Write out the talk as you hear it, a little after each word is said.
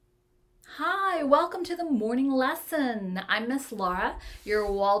Hi, welcome to the morning lesson. I'm Miss Laura,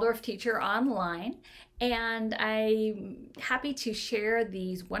 your Waldorf teacher online, and I'm happy to share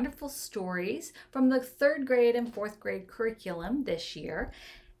these wonderful stories from the third grade and fourth grade curriculum this year.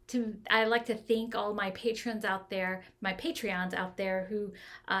 I'd like to thank all my patrons out there, my Patreons out there who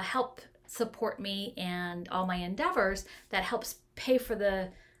help support me and all my endeavors that helps pay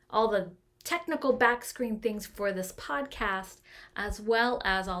for all the technical back screen things for this podcast, as well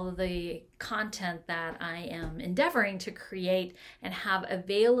as all of the content that I am endeavoring to create and have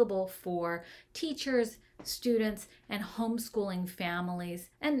available for teachers, students, and homeschooling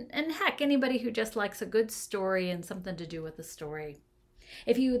families, and heck, anybody who just likes a good story and something to do with the story.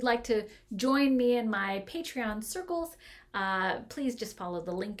 If you would like to join me in my Patreon circles, please just follow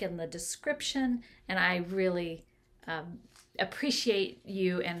the link in the description, and I really appreciate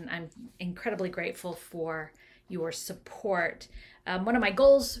you, and I'm incredibly grateful for your support. One of my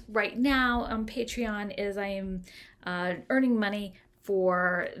goals right now on Patreon is I am earning money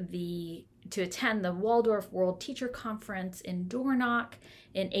to attend the Waldorf World Teacher Conference in Dornoch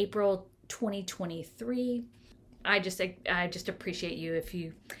in April 2023. I just appreciate you if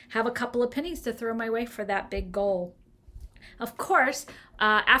you have a couple of pennies to throw my way for that big goal. Of course,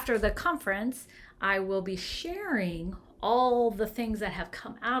 after the conference, I will be sharing all the things that have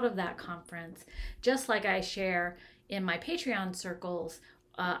come out of that conference, just like I share in my Patreon circles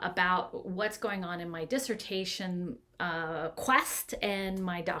about what's going on in my dissertation quest and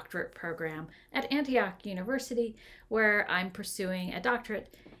my doctorate program at Antioch University, where I'm pursuing a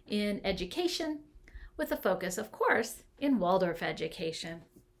doctorate in education with a focus, of course, in Waldorf education.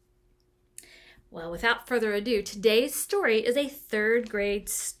 Well, without further ado, today's story is a third grade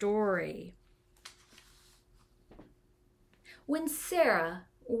story. When Sarah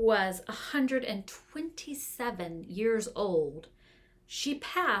was 127 years old, she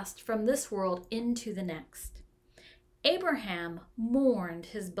passed from this world into the next. Abraham mourned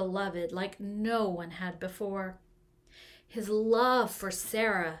his beloved like no one had before. His love for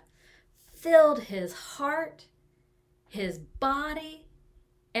Sarah filled his heart, his body,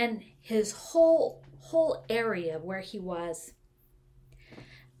 and his whole area where he was.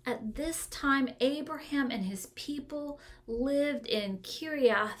 At this time, Abraham and his people lived in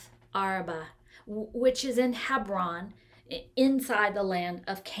Kiriath Arba, which is in Hebron, inside the land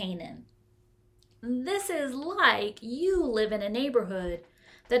of Canaan. This is like you live in a neighborhood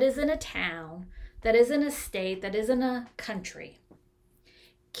that is in a town, that is in a state, that is in a country.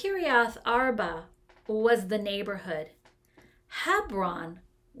 Kiriath Arba was the neighborhood. Hebron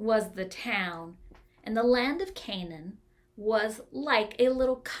was the town, and the land of Canaan was like a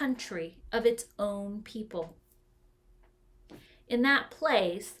little country of its own people. In that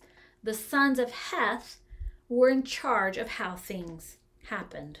place, the sons of Heth were in charge of how things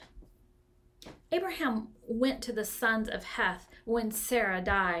happened. Abraham went to the sons of Heth when Sarah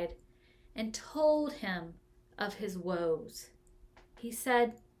died and told him of his woes. He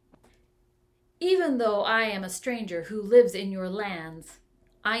said, "Even though I am a stranger who lives in your lands,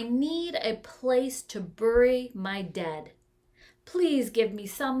 I need a place to bury my dead. Please give me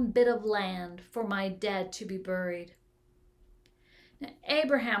some bit of land for my dead to be buried." Now,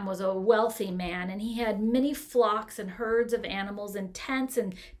 Abraham was a wealthy man, and he had many flocks and herds of animals and tents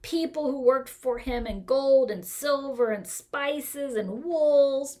and people who worked for him, and gold and silver and spices and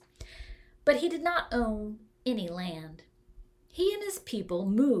wools. But he did not own any land. He and his people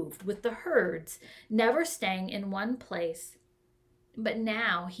moved with the herds, never staying in one place. But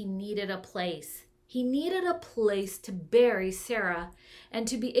now he needed a place. He needed a place to bury Sarah and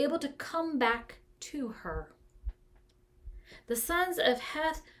to be able to come back to her. The sons of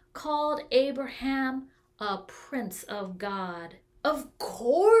Heth called Abraham a prince of God. Of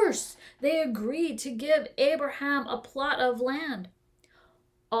course, they agreed to give Abraham a plot of land.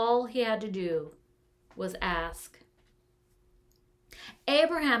 All he had to do was ask.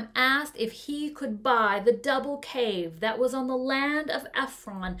 Abraham asked if he could buy the double cave that was on the land of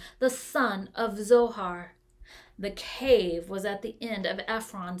Ephron, the son of Zohar. The cave was at the end of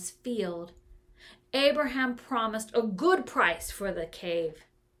Ephron's field. Abraham promised a good price for the cave.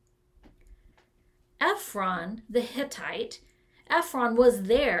 Ephron, the Hittite, Ephron was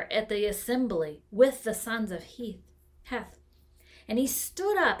there at the assembly with the sons of Heth. And he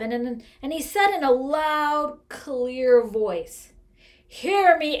stood up and he said in a loud, clear voice,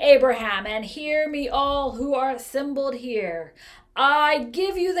 "Hear me, Abraham, and hear me all who are assembled here. I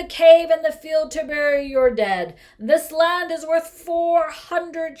give you the cave and the field to bury your dead. This land is worth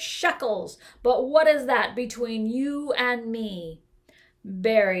 400 shekels. But what is that between you and me?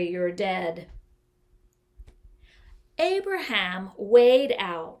 Bury your dead." Abraham weighed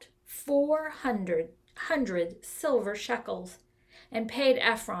out 400 silver shekels, and paid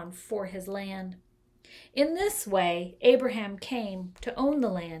Ephron for his land. In this way, Abraham came to own the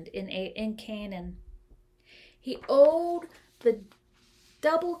land in Canaan. He owned the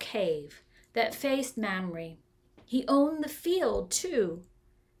double cave that faced Mamre. He owned the field too,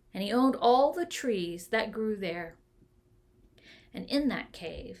 and he owned all the trees that grew there. And in that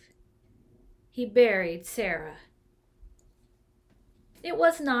cave, he buried Sarah. It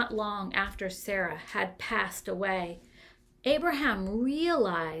was not long after Sarah had passed away. Abraham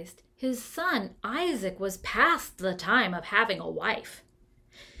realized his son Isaac was past the time of having a wife.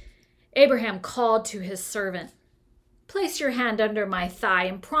 Abraham called to his servant, "Place your hand under my thigh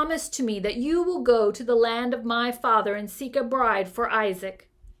and promise to me that you will go to the land of my father and seek a bride for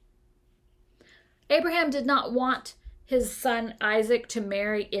Isaac." Abraham did not want his son Isaac to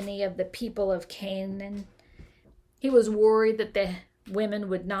marry any of the people of Canaan. He was worried that the women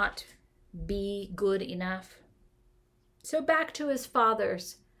would not be good enough. So back to his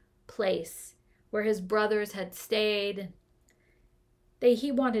father's place where his brothers had stayed,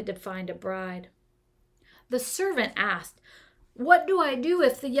 he wanted to find a bride. The servant asked, "What do I do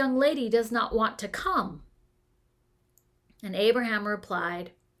if the young lady does not want to come?" And Abraham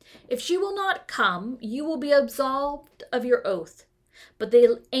replied, "If she will not come, you will be absolved of your oath, but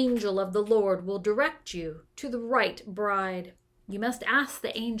the angel of the Lord will direct you to the right bride. You must ask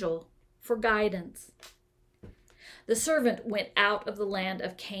the angel for guidance." The servant went out of the land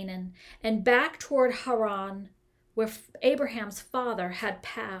of Canaan and back toward Haran, where Abraham's father had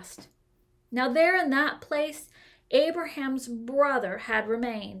passed. Now there in that place, Abraham's brother had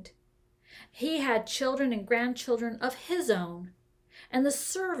remained. He had children and grandchildren of his own, and the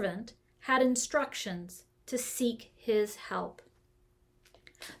servant had instructions to seek his help.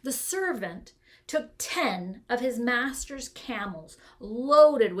 The servant took 10 of his master's camels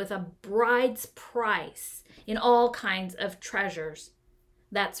loaded with a bride's price in all kinds of treasures.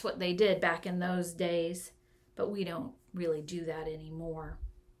 That's what they did back in those days, but we don't really do that anymore.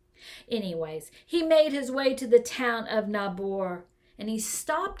 Anyways, he made his way to the town of Nabor, and he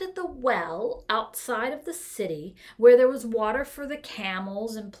stopped at the well outside of the city where there was water for the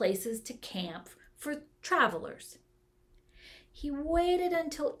camels and places to camp for travelers. He waited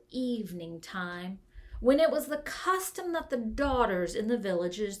until evening time, when it was the custom that the daughters in the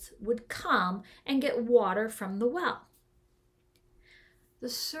villages would come and get water from the well. The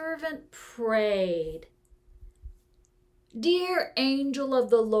servant prayed, "Dear angel of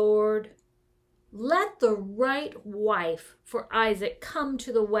the Lord, let the right wife for Isaac come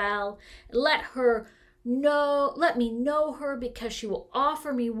to the well. Let me know her, because she will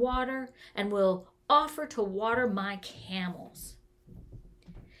offer me water and will offer to water my camels."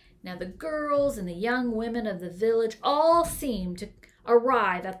 Now the girls and the young women of the village all seemed to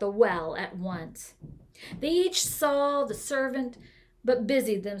arrive at the well at once. They each saw the servant, but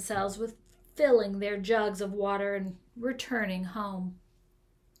busied themselves with filling their jugs of water and returning home.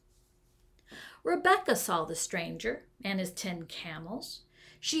 Rebekah saw the stranger and his 10 camels.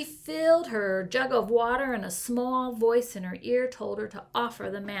 She filled her jug of water, and a small voice in her ear told her to offer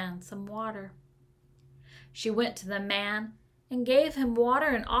the man some water. She went to the man and gave him water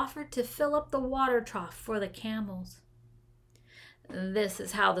and offered to fill up the water trough for the camels. This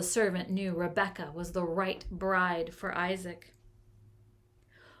is how the servant knew Rebekah was the right bride for Isaac.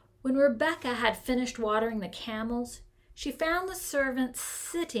 When Rebekah had finished watering the camels, she found the servant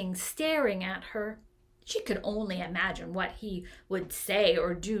sitting, staring at her. She could only imagine what he would say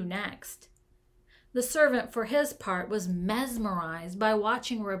or do next. The servant, for his part, was mesmerized by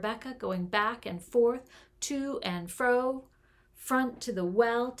watching Rebekah going back and forth, to and fro, front to the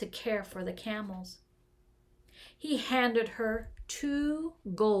well to care for the camels. He handed her 2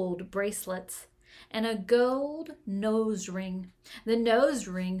 gold bracelets and a gold nose ring. The nose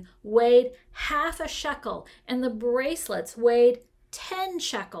ring weighed half a shekel, and the bracelets weighed 10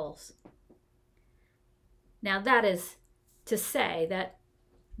 shekels. Now that is to say that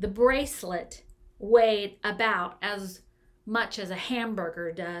the bracelet weighed about as much as a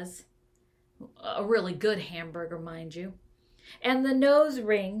hamburger does, a really good hamburger, mind you. And the nose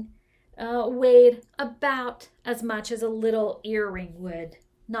ring weighed about as much as a little earring would.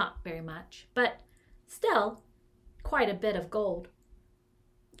 Not very much, but still quite a bit of gold.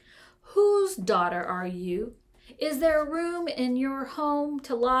 "Whose daughter are you? Is there room in your home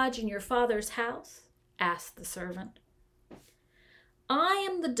to lodge in your father's house?" asked the servant. "I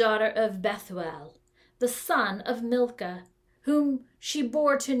am the daughter of Bethuel, the son of Milcah, whom she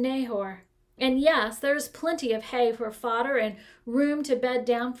bore to Nahor. And yes, there is plenty of hay for fodder and room to bed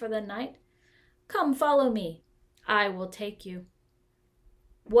down for the night. Come, follow me. I will take you."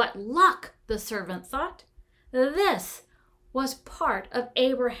 What luck, the servant thought. This was part of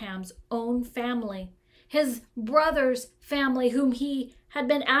Abraham's own family, his brother's family whom he had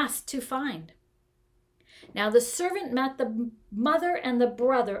been asked to find. Now the servant met the mother and the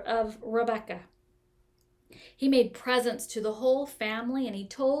brother of Rebekah. He made presents to the whole family, and he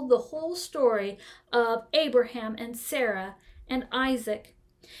told the whole story of Abraham and Sarah and Isaac.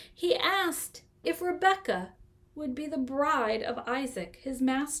 He asked if Rebekah would be the bride of Isaac, his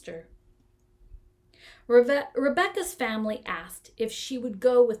master. Rebekah's family asked if she would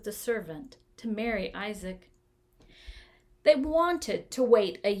go with the servant to marry Isaac. They wanted to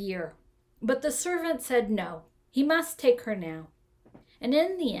wait a year, but the servant said no, he must take her now. And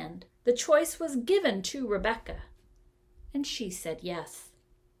in the end, the choice was given to Rebekah, and she said yes.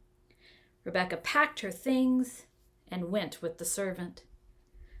 Rebekah packed her things and went with the servant.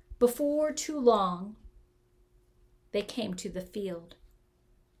 Before too long, they came to the field.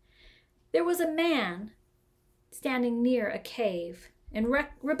 There was a man standing near a cave, and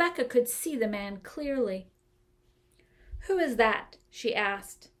Rebekah could see the man clearly. "Who is that?" she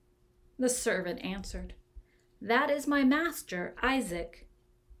asked. The servant answered, "That is my master, Isaac."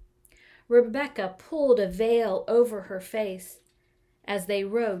 Rebekah pulled a veil over her face as they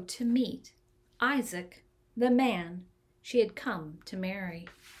rode to meet Isaac, the man she had come to marry.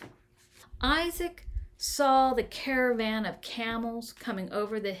 Isaac saw the caravan of camels coming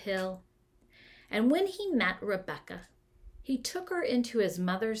over the hill, and when he met Rebekah, he took her into his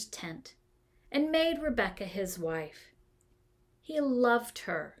mother's tent and made Rebekah his wife. He loved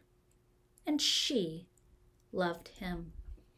her, and she loved him.